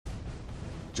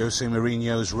Jose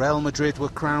Mourinho's Real Madrid were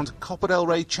crowned Copa del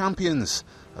Rey champions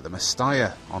at the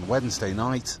Mestalla on Wednesday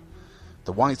night.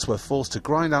 The Whites were forced to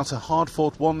grind out a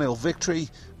hard-fought 1-0 victory,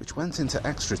 which went into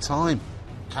extra time.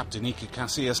 Captain Iker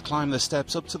Casillas climbed the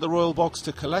steps up to the royal box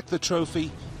to collect the trophy,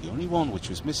 the only one which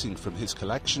was missing from his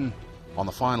collection. On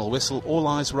the final whistle, all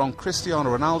eyes were on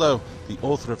Cristiano Ronaldo, the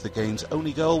author of the game's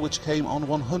only goal, which came on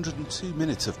 102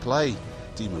 minutes of play.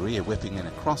 Di Maria whipping in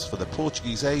a cross for the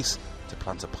Portuguese ace to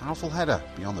plant a powerful header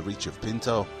beyond the reach of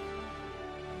Pinto.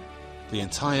 The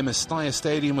entire Mestalla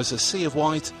stadium was a sea of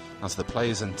white as the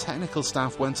players and technical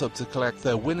staff went up to collect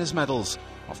their winners' medals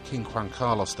of King Juan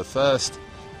Carlos I.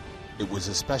 It was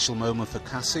a special moment for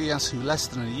Casillas, who less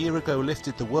than a year ago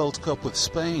lifted the World Cup with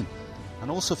Spain, and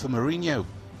also for Mourinho,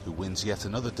 who wins yet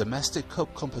another domestic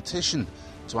cup competition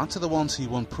to add to the ones he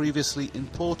won previously in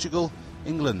Portugal,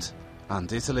 England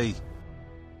and Italy.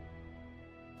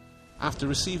 After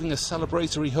receiving a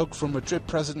celebratory hug from Madrid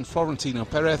president Florentino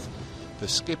Perez, the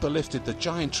skipper lifted the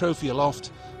giant trophy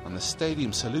aloft and the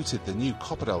stadium saluted the new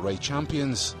Copa del Rey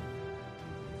champions.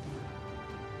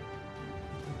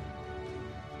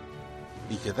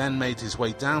 Iker then made his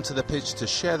way down to the pitch to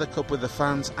share the cup with the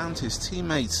fans and his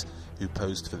teammates, who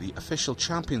posed for the official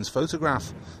champions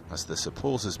photograph as the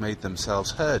supporters made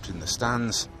themselves heard in the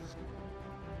stands.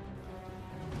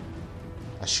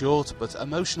 A short but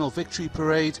emotional victory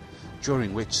parade,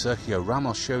 during which Sergio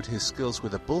Ramos showed his skills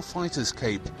with a bullfighter's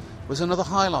cape, was another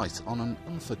highlight on an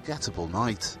unforgettable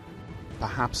night.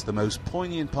 Perhaps the most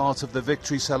poignant part of the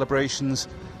victory celebrations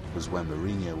was when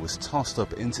Mourinho was tossed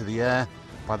up into the air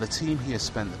by the team he has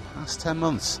spent the past 10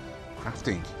 months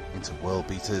crafting into world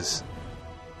beaters.